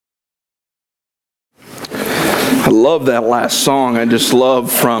love that last song. I just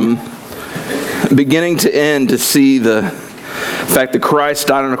love from beginning to end to see the fact that Christ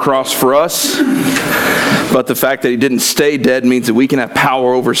died on the cross for us, but the fact that he didn't stay dead means that we can have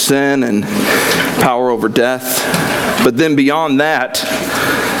power over sin and power over death. But then beyond that,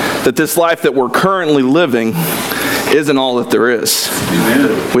 that this life that we're currently living isn't all that there is.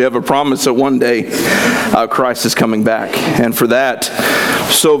 Amen. We have a promise that one day Christ is coming back. And for that,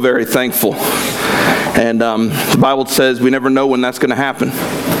 so very thankful. And the Bible says we never know when that's going to happen.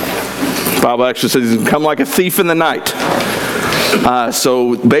 The Bible actually says he's going to come like a thief in the night.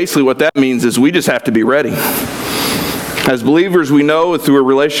 So basically what that means is we just have to be ready. As believers, we know through a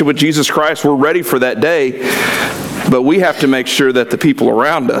relationship with Jesus Christ, we're ready for that day. But we have to make sure that the people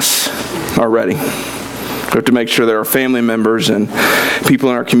around us are ready. We have to make sure that our family members and people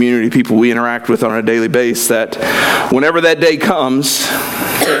in our community, people we interact with on a daily basis, that whenever that day comes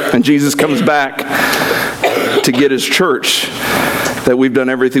and Jesus comes back to get his church, that we've done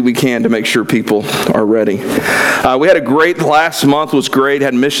everything we can to make sure people are ready. We had a great last month, was great.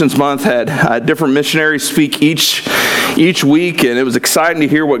 Had Missions Month, had different missionaries speak each week, and it was exciting to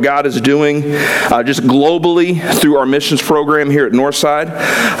hear what God is doing just globally through our missions program here at Northside.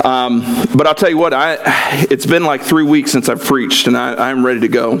 But I'll tell you what, it's been like 3 weeks since I've preached, and I'm ready to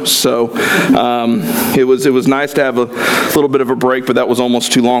go. So it was nice to have a little bit of a break, but that was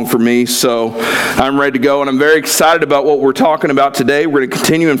almost too long for me. So I'm ready to go, and I'm very excited about what we're talking about today. We're going to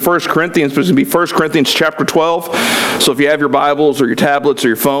continue in 1 Corinthians, but it's going to be 1 Corinthians chapter 12. So if you have your Bibles or your tablets or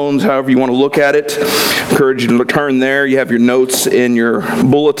your phones, however you want to look at it, I encourage you to turn there. You have your notes in your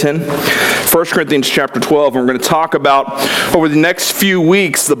bulletin. 1 Corinthians chapter 12, and we're going to talk about, over the next few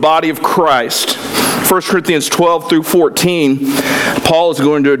weeks, the body of Christ. 1 Corinthians 12 through 14, Paul is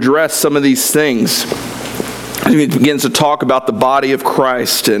going to address some of these things. He begins to talk about the body of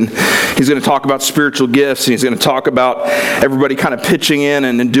Christ, and he's going to talk about spiritual gifts, and he's going to talk about everybody kind of pitching in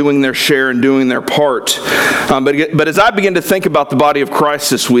and doing their share and doing their part. But as I begin to think about the body of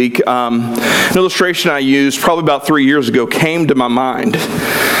Christ this week, an illustration I used probably about 3 years ago came to my mind,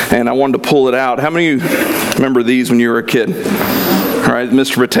 and I wanted to pull it out. How many of you remember these when you were a kid? All right,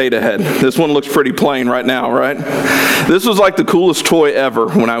 Mr. Potato Head. This one looks pretty plain right now, right? This was like the coolest toy ever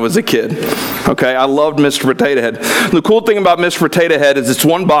when I was a kid. Okay, I loved Mr. Potato Head. The cool thing about Mr. Potato Head is it's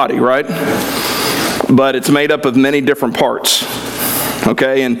one body, right? But it's made up of many different parts.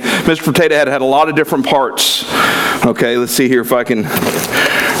 Okay, and Mr. Potato Head had a lot of different parts. Okay, let's see here if I can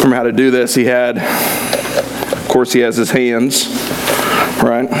remember how to do this. He had, of course, he has his hands,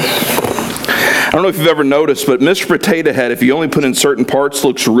 right? I don't know if you've ever noticed, but Mr. Potato Head, if you only put in certain parts,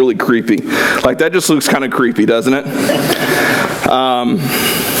 looks really creepy. Like, that just looks kind of creepy, doesn't it?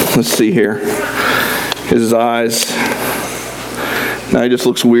 Let's see here. His eyes. Now he just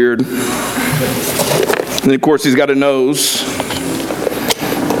looks weird. And then, of course, he's got a nose.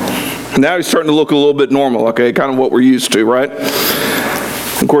 Now he's starting to look a little bit normal, okay? Kind of what we're used to, right?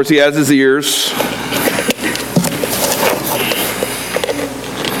 Of course, he has his ears.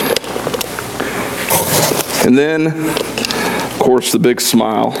 And then, of course, the big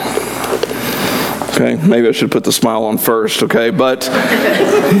smile. Okay, maybe I should put the smile on first, okay? But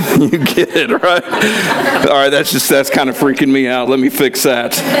you get it, right? All right, that's kind of freaking me out. Let me fix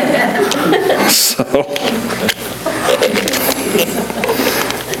that. So,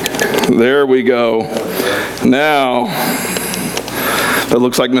 there we go. Now, that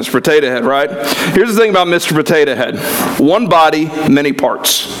looks like Mr. Potato Head, right? Here's the thing about Mr. Potato Head. One body, many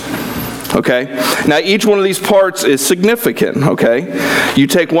parts. Okay? Now, each one of these parts is significant, okay? You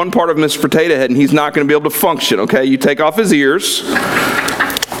take one part of Mr. Potato Head and he's not going to be able to function, okay? You take off his ears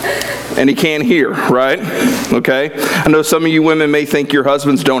and he can't hear, right? Okay? I know some of you women may think your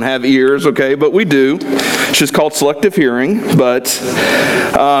husbands don't have ears, okay? But we do. It's just called selective hearing. But,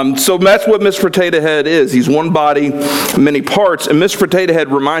 so that's what Mr. Potato Head is. He's one body, many parts. And Mr. Potato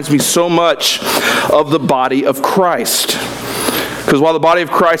Head reminds me so much of the body of Christ. Because while the body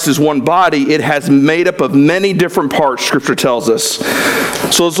of Christ is one body, it has made up of many different parts, Scripture tells us.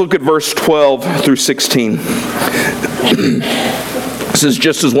 So let's look at verse 12 through 16. It says,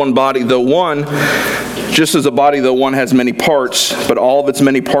 just as one body, though one, just as a body, though one has many parts, but all of its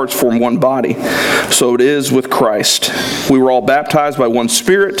many parts form one body. So it is with Christ. We were all baptized by one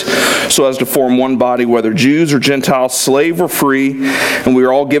Spirit, so as to form one body, whether Jews or Gentiles, slave or free, and we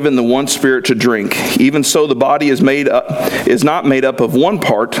are all given the one Spirit to drink. Even so, the body is not made up of one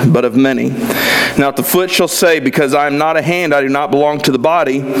part, but of many. Now if the foot shall say, because I am not a hand, I do not belong to the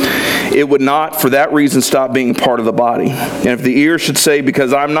body, it would not for that reason stop being part of the body. And if the ear should say,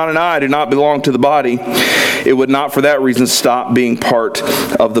 because I am not an eye, I do not belong to the body, it would not for that reason stop being part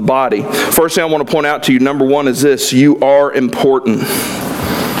of the body. First thing I want to point out to you, number one, is this: you are important.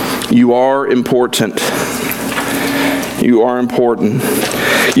 You are important. You are important.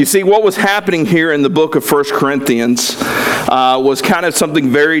 You see, what was happening here in the book of 1 Corinthians was kind of something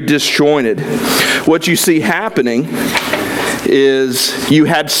very disjointed. What you see happening is you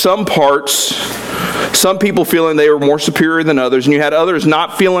had some parts, some people feeling they were more superior than others, and you had others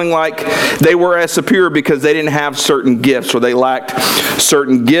not feeling like they were as superior because they didn't have certain gifts or they lacked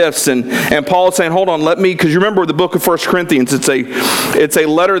certain gifts. And Paul is saying, hold on, because you remember the book of 1 Corinthians, it's a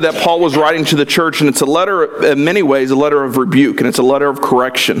letter that Paul was writing to the church, and it's a letter, in many ways, a letter of rebuke, and it's a letter of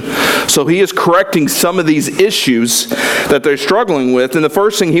correction. So he is correcting some of these issues that they're struggling with, and the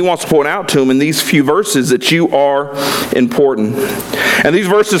first thing he wants to point out to them in these few verses, that you are important. And these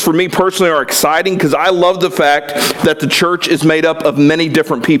verses for me personally are exciting because I love the fact that the church is made up of many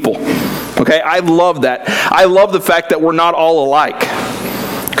different people. Okay, I love that. I love the fact that we're not all alike.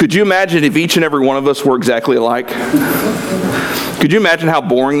 Could you imagine if each and every one of us were exactly alike? Could you imagine how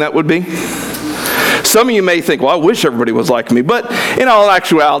boring that would be? Some of you may think, well, I wish everybody was like me. But in all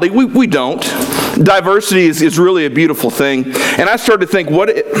actuality, we don't. Diversity is really a beautiful thing. And I started to think,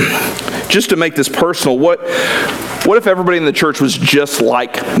 just to make this personal, what if everybody in the church was just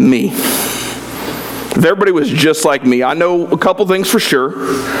like me? If everybody was just like me, I know a couple things for sure.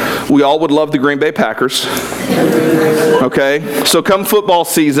 We all would love the Green Bay Packers. Okay? So come football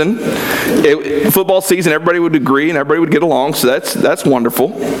season, everybody would agree and everybody would get along, so that's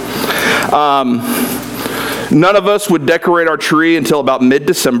wonderful. None of us would decorate our tree until about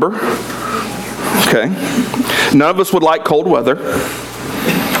mid-December. Okay? None of us would like cold weather.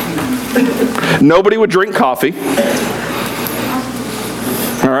 Nobody would drink coffee.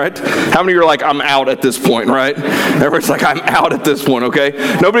 All right? How many of you are like, I'm out at this point, right? Everybody's like, I'm out at this point, okay?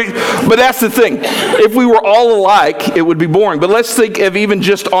 But that's the thing. If we were all alike, it would be boring. But let's think of even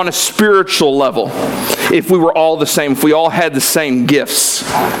just on a spiritual level. If we were all the same, if we all had the same gifts,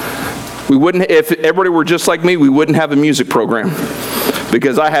 if everybody were just like me, we wouldn't have a music program.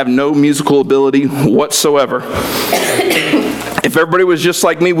 Because I have no musical ability whatsoever. If everybody was just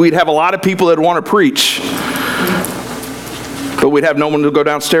like me, we'd have a lot of people that want to preach. But we'd have no one to go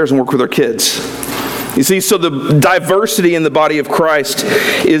downstairs and work with our kids. You see, so the diversity in the body of Christ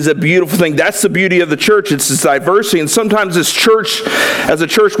is a beautiful thing. That's the beauty of the church. It's this diversity. And sometimes as a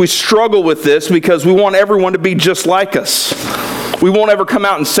church, we struggle with this because we want everyone to be just like us. We won't ever come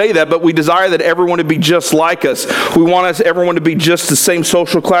out and say that, but we desire that everyone to be just like us. We want everyone to be just the same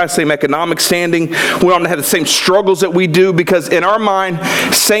social class, same economic standing. We want to have the same struggles that we do because in our mind,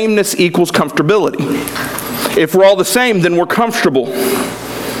 sameness equals comfortability. If we're all the same, then we're comfortable.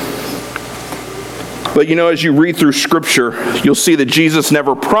 But as you read through Scripture, you'll see that Jesus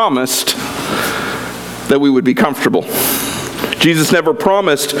never promised that we would be comfortable. Jesus never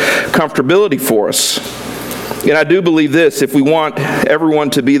promised comfortability for us. And I do believe this: if we want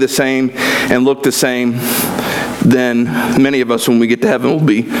everyone to be the same and look the same, then many of us, when we get to heaven, will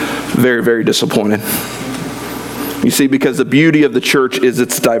be very, very disappointed. You see, because the beauty of the church is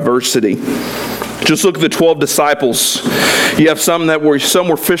its diversity. Just look at the 12 disciples. You have some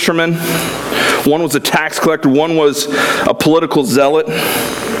were fishermen. One was a tax collector. One was a political zealot.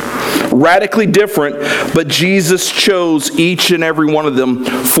 Radically different, but Jesus chose each and every one of them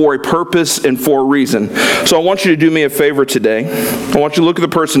for a purpose and for a reason. So I want you to do me a favor today. I want you to look at the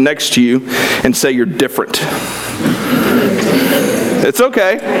person next to you and say, you're different. It's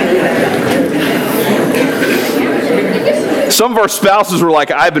okay. Some of our spouses were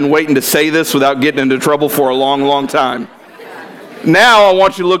like, I've been waiting to say this without getting into trouble for a long, long time. Now I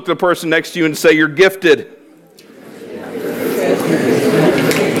want you to look at the person next to you and say, you're gifted.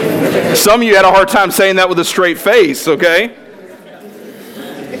 Some of you had a hard time saying that with a straight face, okay?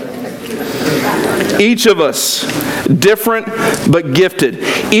 Each of us, different but gifted.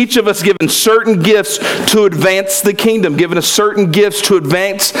 Each of us given certain gifts to advance the kingdom, given us certain gifts to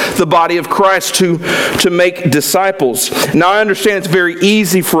advance the body of Christ, to make disciples. Now I understand it's very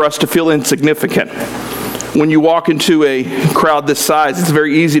easy for us to feel insignificant. When you walk into a crowd this size, it's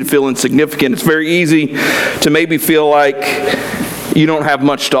very easy to feel insignificant. It's very easy to maybe feel like you don't have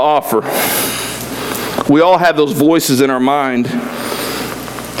much to offer. We all have those voices in our mind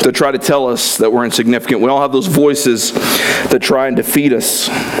that try to tell us that we're insignificant. We all have those voices that try and defeat us.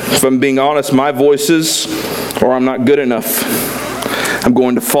 If I'm being honest, my voices are I'm not good enough. I'm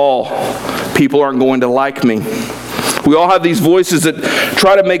going to fall. People aren't going to like me. We all have these voices that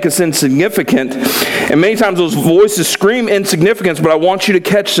try to make us insignificant. And many times those voices scream insignificance, but I want you to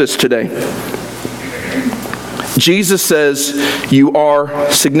catch this today. Jesus says you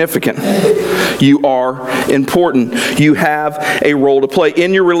are significant. You are important. You have a role to play.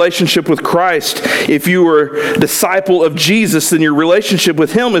 In your relationship with Christ, if you are a disciple of Jesus, then your relationship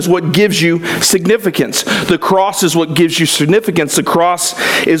with Him is what gives you significance. The cross is what gives you significance. The cross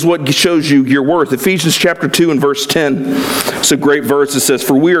is what shows you your worth. Ephesians chapter 2 and verse 10. It's a great verse. It says,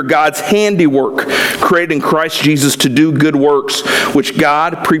 "For we are God's handiwork, created in Christ Jesus to do good works, which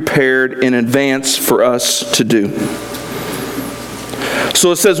God prepared in advance for us to do."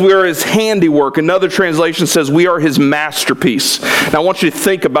 So it says we are His handiwork. Another translation says we are His masterpiece. Now I want you to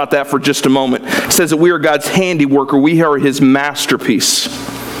think about that for just a moment. It says that we are God's handiwork, or we are His masterpiece.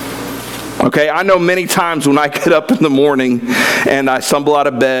 Okay, I know many times when I get up in the morning and I stumble out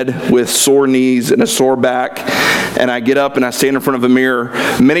of bed with sore knees and a sore back, and I get up and I stand in front of a mirror,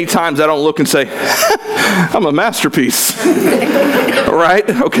 many times I don't look and say, I'm a masterpiece. Right?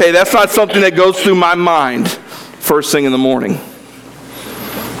 Okay, that's not something that goes through my mind first thing in the morning.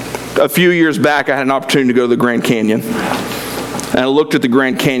 A few years back, I had an opportunity to go to the Grand Canyon. And I looked at the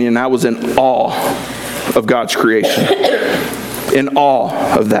Grand Canyon and I was in awe of God's creation. In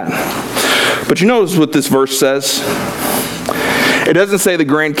awe of that. But you notice what this verse says? It doesn't say the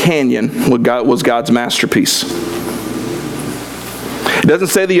Grand Canyon was God's masterpiece. It doesn't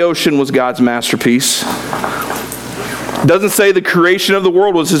say the ocean was God's masterpiece. It doesn't say the creation of the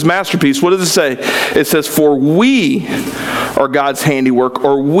world was His masterpiece. What does it say? It says, for we are God's handiwork,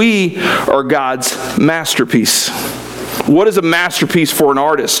 or we are God's masterpiece. What is a masterpiece for an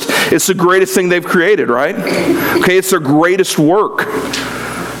artist? It's the greatest thing they've created, right? Okay, it's their greatest work.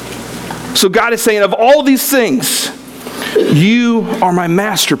 So God is saying, of all these things, you are my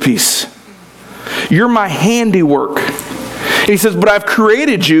masterpiece. You're my handiwork. And He says, but I've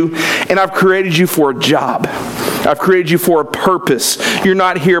created you, and I've created you for a job. I've created you for a purpose. You're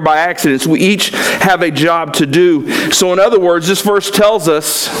not here by accident. We each have a job to do. So in other words, this verse tells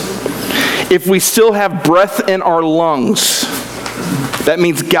us, if we still have breath in our lungs, that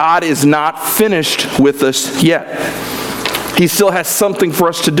means God is not finished with us yet. He still has something for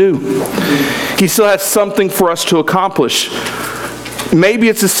us to do. He still has something for us to accomplish. Maybe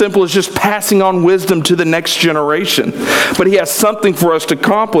it's as simple as just passing on wisdom to the next generation. But He has something for us to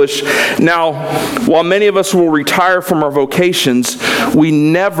accomplish. Now, while many of us will retire from our vocations, we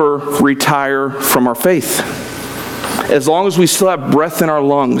never retire from our faith. As long as we still have breath in our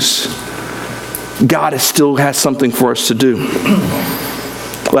lungs, God still has something for us to do.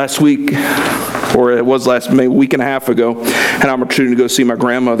 Last week, or it was maybe a week and a half ago, I had an opportunity to go see my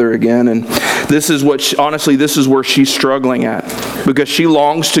grandmother again, and this is where she's struggling at, because she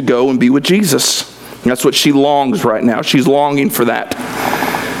longs to go and be with Jesus. That's what she longs right now. She's longing for that.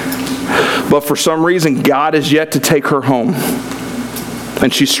 But for some reason, God is yet to take her home.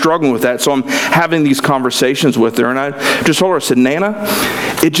 And she's struggling with that. So I'm having these conversations with her, and I just told her, I said, Nana,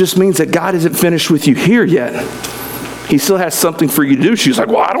 it just means that God isn't finished with you here yet. He still has something for you to do. She was like,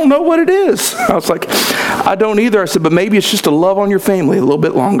 well, I don't know what it is. I was like, I don't either. I said, but maybe it's just to love on your family a little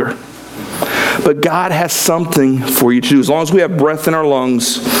bit longer. But God has something for you to do. As long as we have breath in our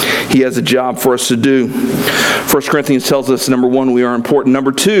lungs, He has a job for us to do. 1 Corinthians tells us, number one, we are important.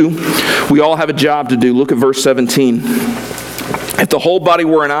 Number two, we all have a job to do. Look at verse 17. If the whole body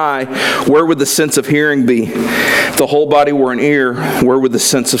were an eye, where would the sense of hearing be? If the whole body were an ear, where would the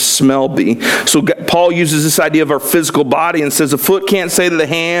sense of smell be? So Paul uses this idea of our physical body and says the foot can't say to the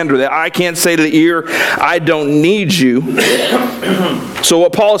hand, or the eye can't say to the ear, I don't need you. So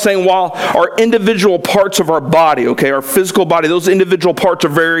what Paul is saying, while our individual parts of our body, okay, our physical body, those individual parts are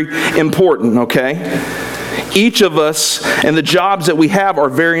very important, okay? Each of us and the jobs that we have are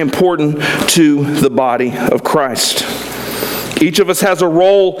very important to the body of Christ. Each of us has a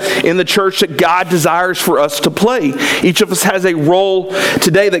role in the church that God desires for us to play. Each of us has a role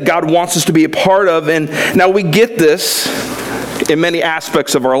today that God wants us to be a part of. And now we get this in many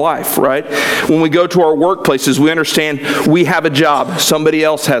aspects of our life, right? When we go to our workplaces, we understand we have a job. Somebody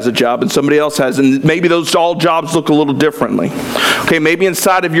else has a job, and somebody else has. And maybe those all jobs look a little differently. Okay, maybe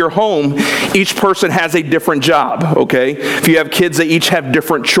inside of your home, each person has a different job, okay? If you have kids, they each have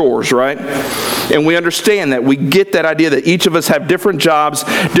different chores, right? And we understand that. We get that idea that each of us have different jobs,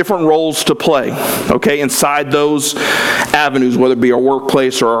 different roles to play, okay, inside those avenues, whether it be our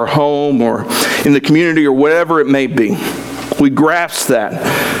workplace or our home or in the community or whatever it may be. We grasp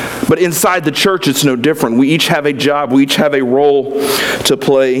that. But inside the church, it's no different. We each have a job. We each have a role to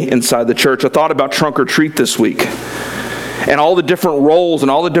play inside the church. I thought about Trunk or Treat this week, and all the different roles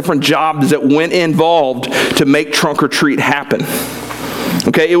and all the different jobs that went involved to make Trunk or Treat happen.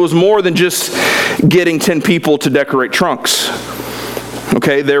 Okay, it was more than just getting 10 people to decorate trunks.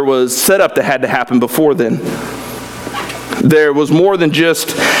 Okay, there was setup that had to happen before then. There was more than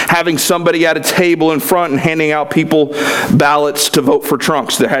just having somebody at a table in front and handing out people ballots to vote for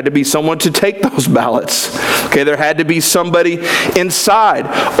Trumps. There had to be someone to take those ballots. Okay, there had to be somebody inside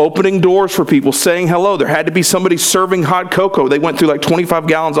opening doors for people, saying hello. There had to be somebody serving hot cocoa. They went through like 25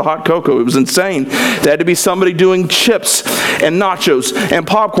 gallons of hot cocoa. It was insane. There had to be somebody doing chips and nachos and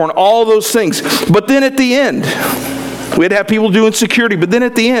popcorn, all those things. But then at the end, we had to have people doing security. But then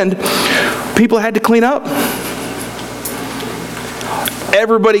at the end, people had to clean up.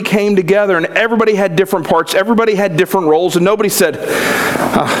 Everybody came together and everybody had different parts. Everybody had different roles, and nobody said,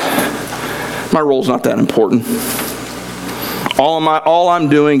 my role's not that important. All I'm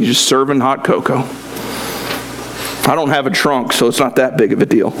doing is just serving hot cocoa. I don't have a trunk, so it's not that big of a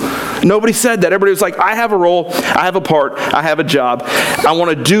deal. Nobody said that. Everybody was like, I have a role, I have a part, I have a job. I want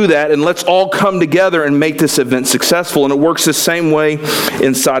to do that, and let's all come together and make this event successful. And it works the same way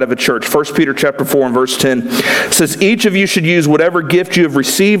inside of a church. 1 Peter chapter 4 and verse 10 says, each of you should use whatever gift you have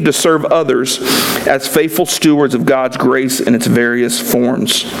received to serve others as faithful stewards of God's grace in its various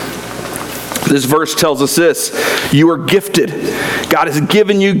forms. This verse tells us this: you are gifted. God has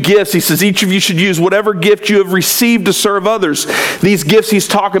given you gifts. He says each of you should use whatever gift you have received to serve others. These gifts he's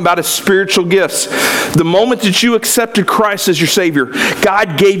talking about as spiritual gifts. The moment that you accepted Christ as your Savior,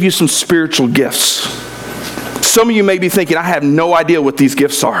 God gave you some spiritual gifts. Some of you may be thinking, I have no idea what these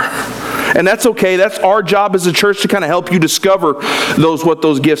gifts are. And that's okay. That's our job as a church to kind of help you discover what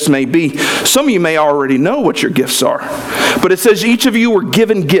those gifts may be. Some of you may already know what your gifts are. But it says each of you were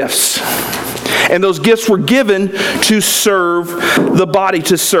given gifts. And those gifts were given to serve the body,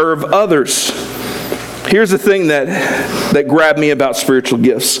 to serve others. Here's the thing that grabbed me about spiritual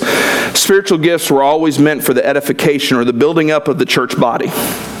gifts. Spiritual gifts were always meant for the edification or the building up of the church body.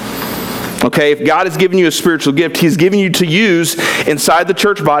 Okay, if God has given you a spiritual gift, He's given you to use inside the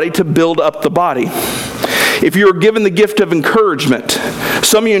church body to build up the body. If you're given the gift of encouragement,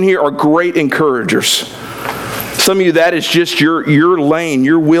 some of you in here are great encouragers. Some of you, that is just your lane,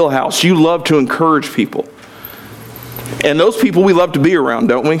 your wheelhouse. You love to encourage people. And those people we love to be around,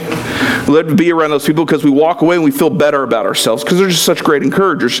 don't we? We love to be around those people because we walk away and we feel better about ourselves because they're just such great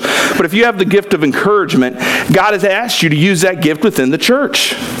encouragers. But if you have the gift of encouragement, God has asked you to use that gift within the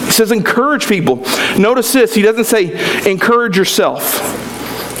church. He says encourage people. Notice this, He doesn't say encourage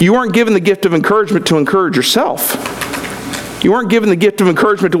yourself. You weren't given the gift of encouragement to encourage yourself. You weren't given the gift of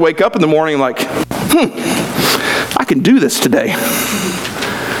encouragement to wake up in the morning like, I can do this today.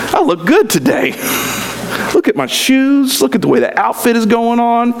 I look good today. Look at my shoes. Look at the way the outfit is going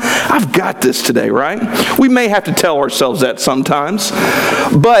on. I've got this today, right? We may have to tell ourselves that sometimes.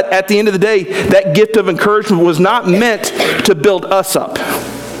 But at the end of the day, that gift of encouragement was not meant to build us up.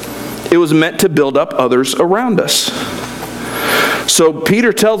 It was meant to build up others around us. So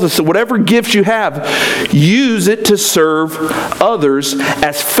Peter tells us that whatever gifts you have, use it to serve others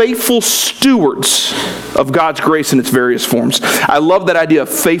as faithful stewards of God's grace in its various forms. I love that idea of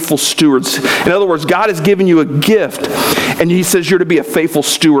faithful stewards. In other words, God has given you a gift, and He says you're to be a faithful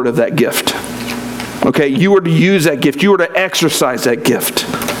steward of that gift. Okay, you are to use that gift. You are to exercise that gift.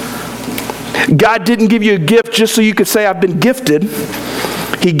 God didn't give you a gift just so you could say, I've been gifted.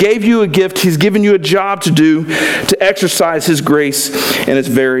 He gave you a gift. He's given you a job to do, to exercise His grace in its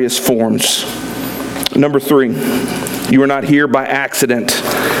various forms. Number 3, you are not here by accident.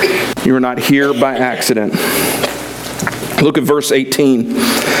 You are not here by accident. Look at verse 18. It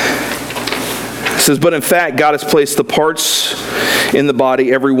says, but in fact, God has placed the parts in the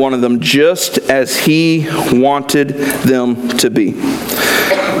body, every one of them, just as He wanted them to be.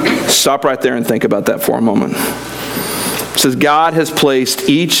 Stop right there and think about that for a moment. It says God has placed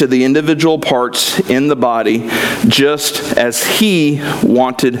each of the individual parts in the body just as He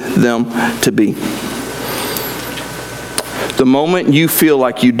wanted them to be. The moment you feel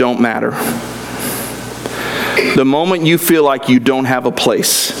like you don't matter, the moment you feel like you don't have a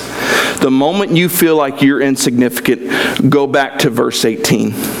place, the moment you feel like you're insignificant, go back to verse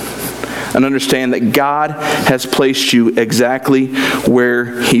 18 and understand that God has placed you exactly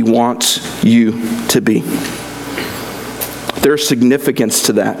where He wants you to be. There's significance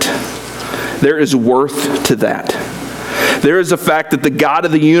to that. There is worth to that. There is a fact that the God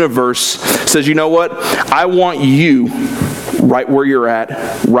of the universe says, you know what? I want you right where you're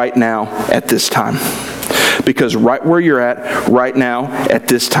at right now at this time. Because right where you're at right now at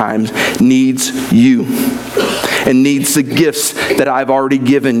this time needs you and needs the gifts that I've already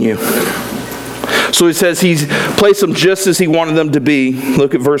given you. So He says He's placed them just as He wanted them to be.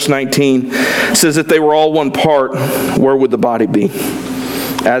 Look at verse 19. It says that they were all one part. Where would the body be?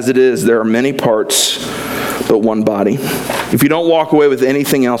 As it is, there are many parts, but one body. If you don't walk away with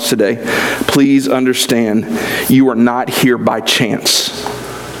anything else today, please understand you are not here by chance.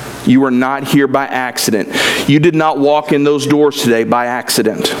 You are not here by accident. You did not walk in those doors today by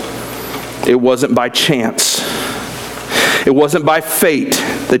accident. It wasn't by chance. It wasn't by fate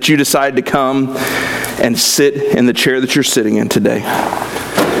that you decided to come and sit in the chair that you're sitting in today.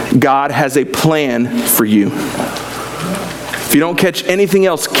 God has a plan for you. If you don't catch anything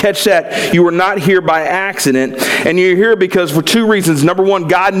else, catch that. You were not here by accident, and you're here because for two reasons. Number one,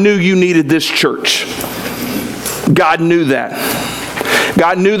 God knew you needed this church. God knew that.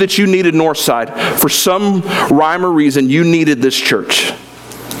 God knew that you needed Northside. For some rhyme or reason, you needed this church.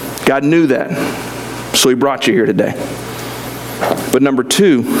 God knew that. So He brought you here today. But number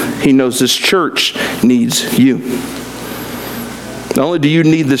two, He knows this church needs you. Not only do you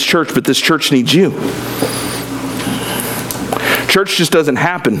need this church, but this church needs you. Church just doesn't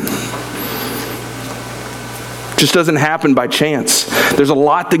happen. Just doesn't happen by chance. There's a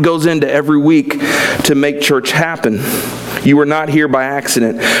lot that goes into every week to make church happen. You are not here by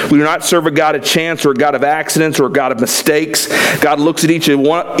accident. We do not serve a God of chance or a God of accidents or a God of mistakes. God looks at each and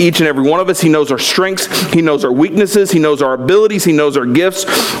every one of us. He knows our strengths. He knows our weaknesses. He knows our abilities. He knows our gifts.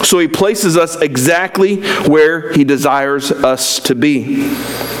 So He places us exactly where He desires us to be.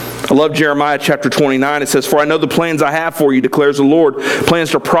 I love Jeremiah chapter 29. It says, "For I know the plans I have for you, declares the Lord.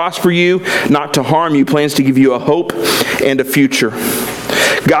 Plans to prosper you, not to harm you. Plans to give you a hope and a future."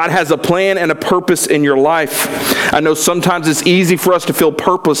 God has a plan and a purpose in your life. I know sometimes it's easy for us to feel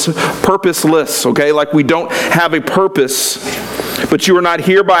purposeless, okay? Like we don't have a purpose. But you are not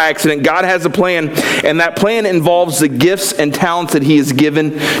here by accident. God has a plan, and that plan involves the gifts and talents that He has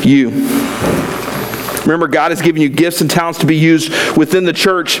given you. Remember, God has given you gifts and talents to be used within the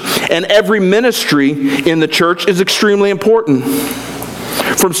church, and every ministry in the church is extremely important.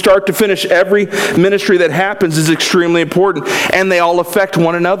 From start to finish, every ministry that happens is extremely important, and they all affect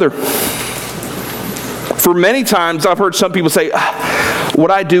one another. For many times, I've heard some people say,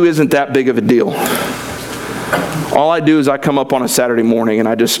 what I do isn't that big of a deal. All I do is I come up on a Saturday morning and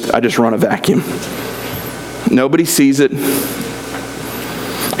I just run a vacuum. Nobody sees it.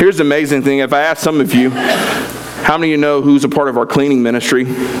 Here's the amazing thing. If I ask some of you, how many of you know who's a part of our cleaning ministry?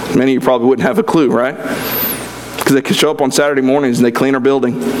 Many of you probably wouldn't have a clue, right? Because they can show up on Saturday mornings and they clean our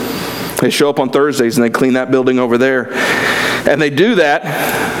building. They show up on Thursdays and they clean that building over there. And they do that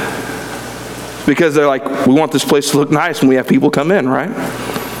because they're like, we want this place to look nice when we have people come in, right?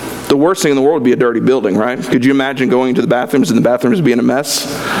 The worst thing in the world would be a dirty building, right? Could you imagine going into the bathrooms and the bathrooms being a mess?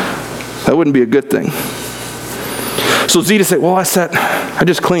 That wouldn't be a good thing. So it's easy to say, well, I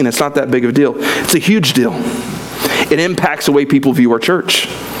just clean. It's not that big of a deal. It's a huge deal. It impacts the way people view our church.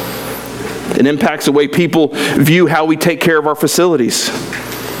 It impacts the way people view how we take care of our facilities.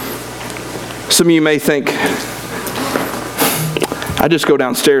 Some of you may think, I just go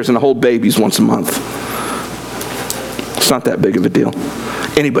downstairs and hold babies once a month. It's not that big of a deal.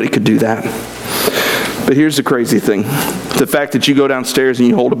 Anybody could do that. But here's the crazy thing. The fact that you go downstairs and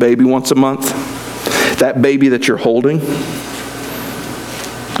you hold a baby once a month, that baby that you're holding,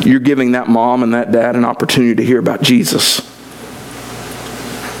 you're giving that mom and that dad an opportunity to hear about Jesus.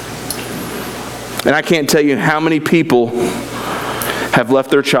 And I can't tell you how many people have left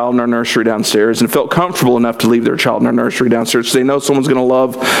their child in our nursery downstairs and felt comfortable enough to leave their child in our nursery downstairs so they know someone's going to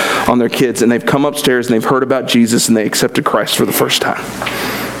love on their kids, and they've come upstairs and they've heard about Jesus and they accepted Christ for the first time.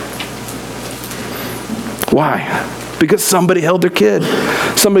 Why? Because somebody held their kid.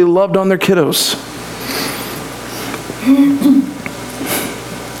 Somebody loved on their kiddos.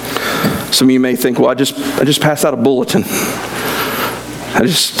 Some of you may think, well, I just pass out a bulletin. I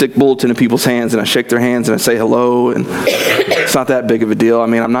just stick bulletin in people's hands and I shake their hands and I say hello, and it's not that big of a deal. I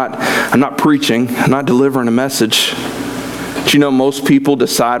mean, I'm not preaching. I'm not delivering a message. Do you know most people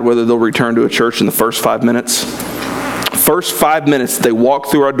decide whether they'll return to a church in the first 5 minutes? First 5 minutes they walk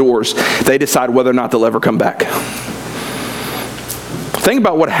through our doors, they decide whether or not they'll ever come back. Think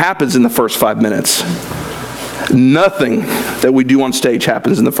about what happens in the first 5 minutes. Nothing that we do on stage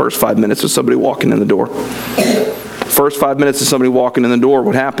happens in the first 5 minutes of somebody walking in the door. First 5 minutes of somebody walking in the door,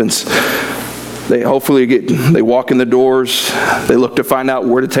 what happens? They walk in the doors, they look to find out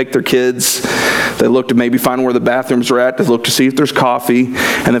where to take their kids, they look to maybe find where the bathrooms are at, they look to see if there's coffee,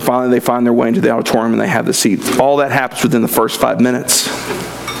 and then finally they find their way into the auditorium and they have the seat. All that happens within the first 5 minutes.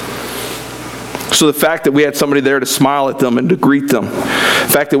 So the fact that we had somebody there to smile at them and to greet them, the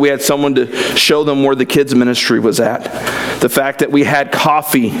fact that we had someone to show them where the kids' ministry was at, the fact that we had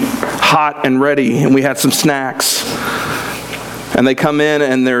coffee hot and ready and we had some snacks, and they come in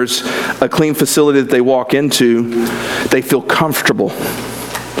and there's a clean facility that they walk into, they feel comfortable.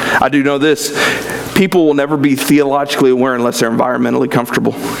 I do know this. People will never be theologically aware unless they're environmentally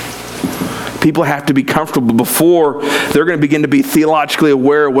comfortable. People have to be comfortable before they're going to begin to be theologically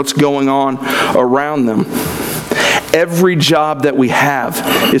aware of what's going on around them. Every job that we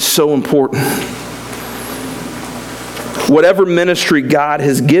have is so important. Whatever ministry God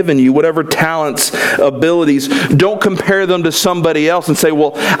has given you, whatever talents, abilities, don't compare them to somebody else and say,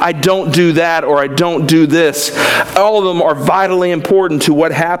 well, I don't do that or I don't do this. All of them are vitally important to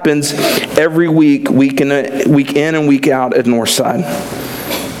what happens every week, week in and week out at Northside.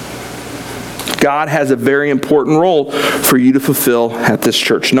 God has a very important role for you to fulfill at this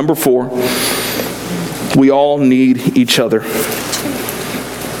church. Number 4, we all need each other.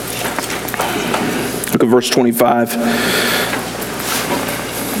 Look at verse 25.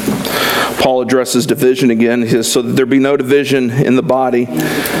 Paul addresses division again. He says, so that there be no division in the body,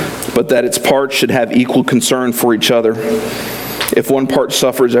 but that its parts should have equal concern for each other. If one part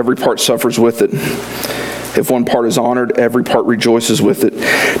suffers, every part suffers with it. If one part is honored, every part rejoices with it.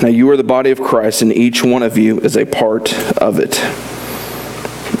 Now you are the body of Christ, and each one of you is a part of it.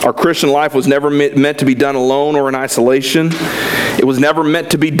 Our Christian life was never meant to be done alone or in isolation. It was never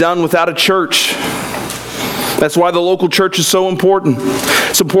meant to be done without a church. That's why the local church is so important.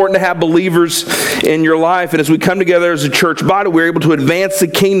 It's important to have believers in your life. And as we come together as a church body, we're able to advance the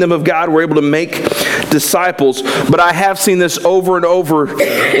kingdom of God. We're able to make disciples. But I have seen this over and over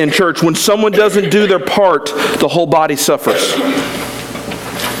in church. When someone doesn't do their part, the whole body suffers.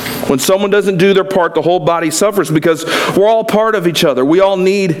 When someone doesn't do their part, the whole body suffers because we're all part of each other. We all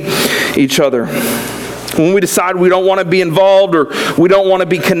need each other. When we decide we don't want to be involved or we don't want to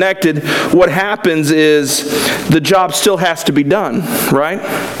be connected, what happens is the job still has to be done, right?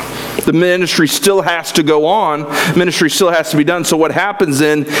 The ministry still has to go on. Ministry still has to be done. So what happens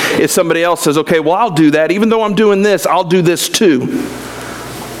then is somebody else says, okay, well, I'll do that. Even though I'm doing this, I'll do this too.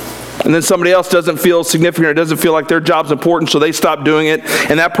 And then somebody else doesn't feel significant or doesn't feel like their job's important, so they stop doing it.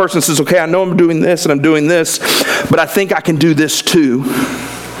 And that person says, okay, I know I'm doing this and I'm doing this, but I think I can do this too.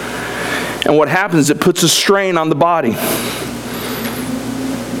 And what happens is it puts a strain on the body.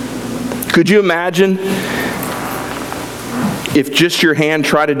 Could you imagine if just your hand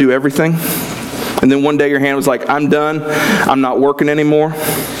tried to do everything, and then one day your hand was like, I'm done, I'm not working anymore,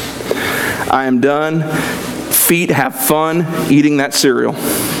 I am done, feet have fun eating that cereal.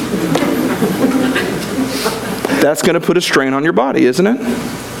 That's going to put a strain on your body, isn't it?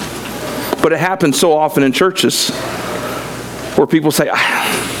 But it happens so often in churches where people say,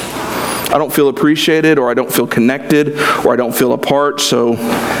 I don't feel appreciated, or I don't feel connected, or I don't feel a part, so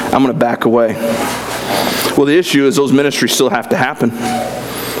I'm going to back away. Well, the issue is those ministries still have to happen.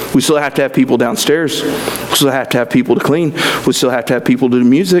 We still have to have people downstairs. We still have to have people to clean. We still have to have people to do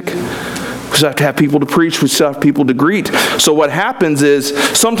music. We still have to have people to preach. We still have people to greet. So what happens is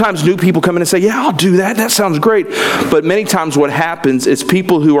sometimes new people come in and say, yeah, I'll do that. That sounds great. But many times what happens is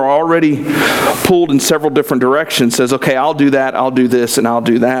people who are already pulled in several different directions says, okay, I'll do that, I'll do this, and I'll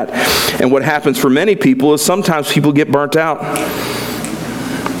do that. And what happens for many people is sometimes people get burnt out.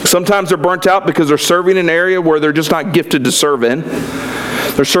 Sometimes they're burnt out because they're serving in an area where they're just not gifted to serve in.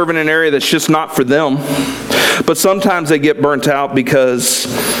 They're serving in an area that's just not for them. But sometimes they get burnt out because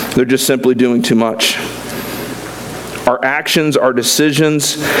they're just simply doing too much. Our actions, our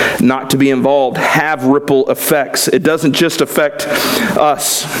decisions not to be involved have ripple effects. It doesn't just affect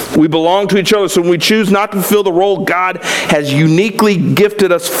us. We belong to each other, so when we choose not to fulfill the role God has uniquely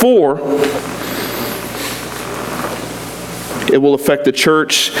gifted us for, it will affect the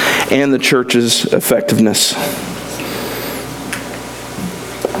church and the church's effectiveness.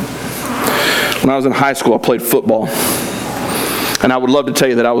 When I was in high school, I played football. And I would love to tell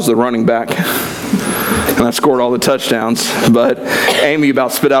you that I was the running back. And I scored all the touchdowns. But Amy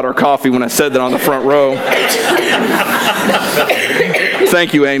about spit out her coffee when I said that on the front row.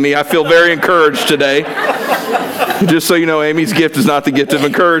 Thank you, Amy. I feel very encouraged today. Just so you know, Amy's gift is not the gift of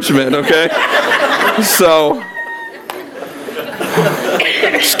encouragement, okay? So,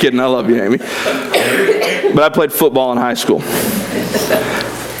 just kidding. I love you, Amy. But I played football in high school.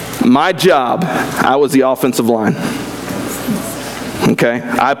 My job, I was the offensive line. Okay?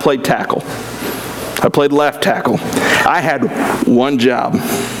 I played tackle. I played left tackle. I had one job: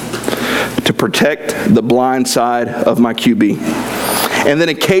 to protect the blind side of my QB. And then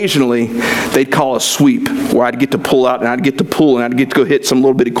occasionally, they'd call a sweep where I'd get to pull out and I'd get to pull and I'd get to go hit some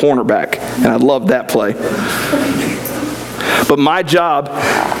little bitty cornerback. And I loved that play. But my job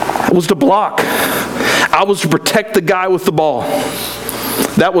was to block. I was to protect the guy with the ball.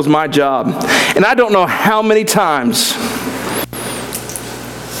 That was my job. And I don't know how many times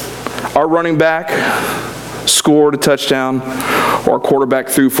our running back scored a touchdown, or our quarterback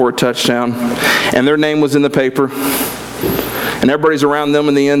threw for a touchdown, and their name was in the paper, and everybody's around them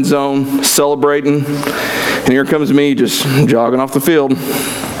in the end zone celebrating, and here comes me just jogging off the field.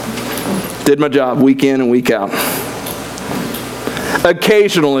 Did my job week in and week out.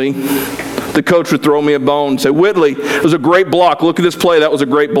 Occasionally, the coach would throw me a bone and say, Whitley, it was a great block. Look at this play. That was a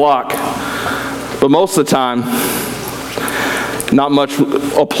great block. But most of the time, not much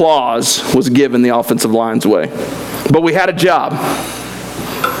applause was given the offensive line's way. But we had a job.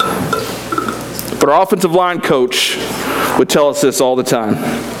 But our offensive line coach would tell us this all the time.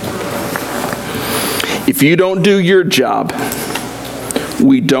 If you don't do your job,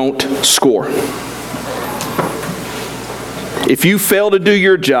 we don't score. If you fail to do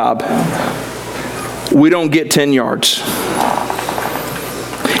your job, we don't get 10 yards.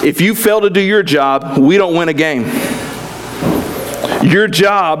 If you fail to do your job, we don't win a game. Your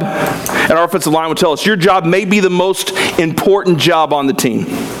job, and our offensive line would tell us, your job may be the most important job on the team.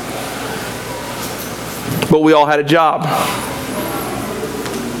 But we all had a job.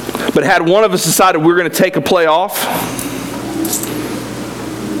 But had one of us decided we were going to take a play off,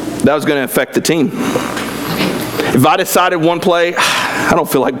 that was going to affect the team. If I decided one play, I don't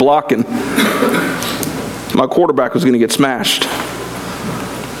feel like blocking, my quarterback was going to get smashed.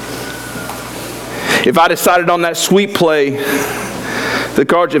 If I decided on that sweep play,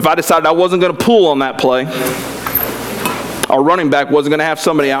 if I decided I wasn't going to pull on that play, our running back wasn't going to have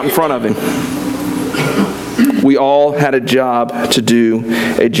somebody out in front of him. We all had a job to do,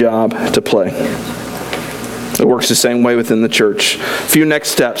 a job to play. It works the same way within the church. A few next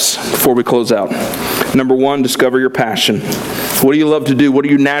steps before we close out. Number one, discover your passion. What do you love to do? What are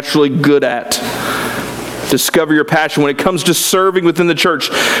you naturally good at? Discover your passion. When it comes to serving within the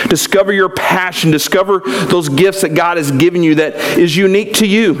church, discover your passion. Discover those gifts that God has given you that is unique to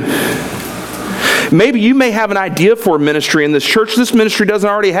you. Maybe you may have an idea for a ministry in this church this ministry doesn't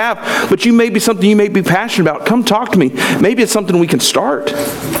already have, but you may be something you may be passionate about. Come talk to me. Maybe it's something we can start.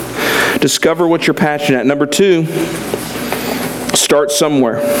 Discover what you're passionate at. Number two, start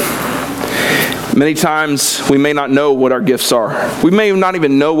somewhere. Many times we may not know what our gifts are. We may not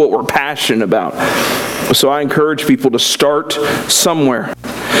even know what we're passionate about. So I encourage people to start somewhere.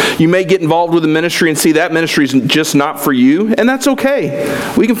 You may get involved with a ministry and see that ministry is just not for you, and that's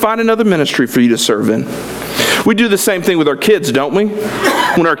okay. We can find another ministry for you to serve in. We do the same thing with our kids, don't we?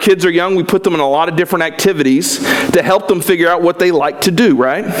 When our kids are young, we put them in a lot of different activities to help them figure out what they like to do,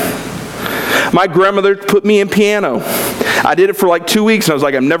 right? My grandmother put me in piano. I did it for like 2 weeks, and I was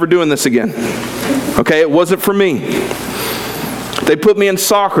like, I'm never doing this again. Okay, it wasn't for me. They put me in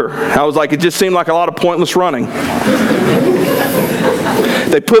soccer. I was like, it just seemed like a lot of pointless running.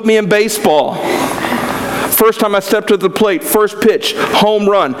 They put me in baseball. First time I stepped to the plate, first pitch, home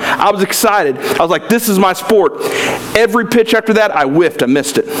run. I was excited. I was like, this is my sport. Every pitch after that, I whiffed. I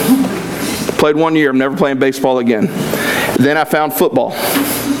missed it. Played 1 year. I'm never playing baseball again. Then I found football.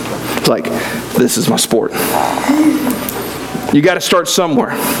 It's like, this is my sport. You got to start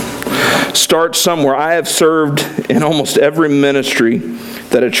somewhere. Start somewhere. I have served in almost every ministry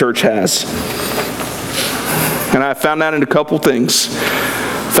that a church has. And I found out in a couple things.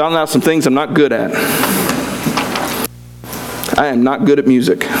 Found out some things I'm not good at. I am not good at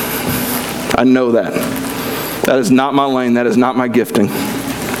music. I know that. That is not my lane. That is not my gifting.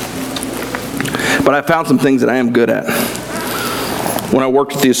 But I found some things that I am good at. When I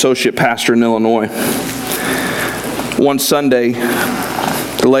worked with the associate pastor in Illinois, one Sunday,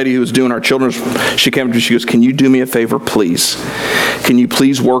 the lady who was doing our children's, she came to me, she goes, can you do me a favor, please? Can you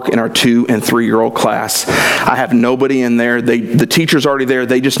please work in our 2- and 3-year-old class? I have nobody in there. The teacher's already there.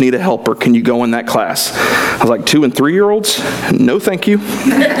 They just need a helper. Can you go in that class? I was like, 2- and 3-year-olds? No, thank you.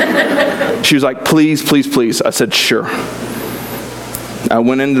 She was like, please, please, please. I said, sure. I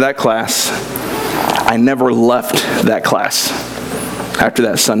went into that class. I never left that class after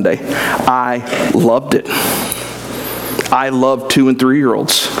that Sunday. I loved it. I love 2- and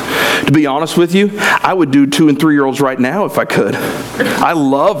 3-year-olds. To be honest with you, I would do 2- and 3-year-olds right now if I could. I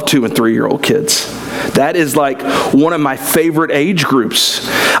love 2- and 3-year-old kids. That is like one of my favorite age groups.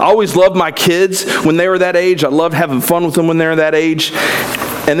 I always loved my kids when they were that age. I loved having fun with them when they were that age.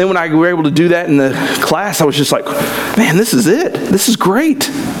 And then when I were able to do that in the class, I was just like, man, this is it. This is great.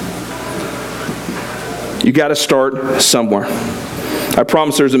 You got to start somewhere. I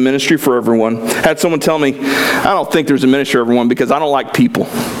promise there's a ministry for everyone. I had someone tell me, I don't think there's a ministry for everyone because I don't like people.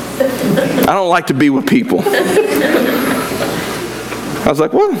 I don't like to be with people. I was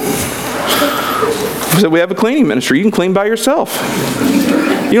like, what? I said, we have a cleaning ministry. You can clean by yourself.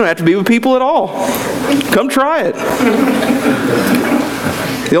 You don't have to be with people at all. Come try it.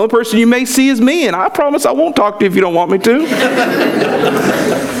 The only person you may see is me, and I promise I won't talk to you if you don't want me to.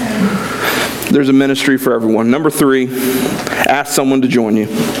 There's a ministry for everyone. Number 3, ask someone to join you.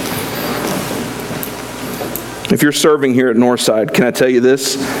 If you're serving here at Northside, can I tell you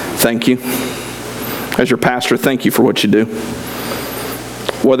this? Thank you. As your pastor, thank you for what you do.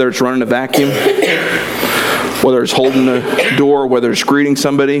 Whether it's running a vacuum, whether it's holding the door, whether it's greeting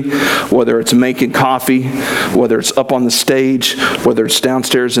somebody, whether it's making coffee, whether it's up on the stage, whether it's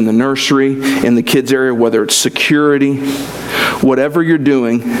downstairs in the nursery, in the kids area, whether it's security, whatever you're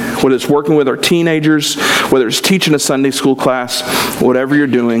doing, whether it's working with our teenagers, whether it's teaching a Sunday school class, whatever you're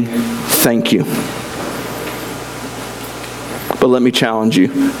doing, thank you. But let me challenge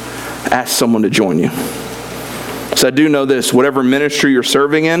you. Ask someone to join you. So I do know this, whatever ministry you're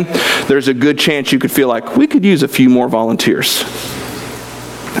serving in, there's a good chance you could feel like, we could use a few more volunteers.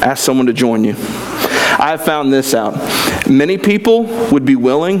 Ask someone to join you. I've found this out. Many people would be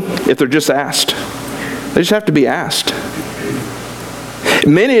willing if they're just asked. They just have to be asked.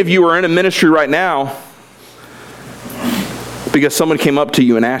 Many of you are in a ministry right now because someone came up to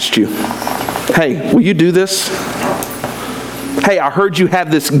you and asked you, hey, will you do this? Hey, I heard you have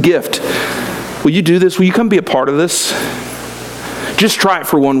this gift. Will you do this? Will you come be a part of this? Just try it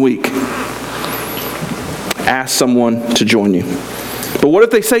for 1 week. Ask someone to join you. But what if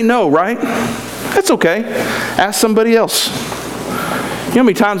they say no, right? That's okay. Ask somebody else. You know how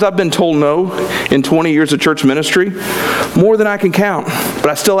many times I've been told no in 20 years of church ministry? More than I can count. But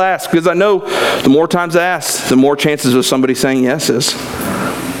I still ask because I know the more times I ask, the more chances of somebody saying yes is.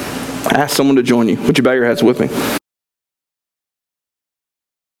 Ask someone to join you. Would you bow your heads with me?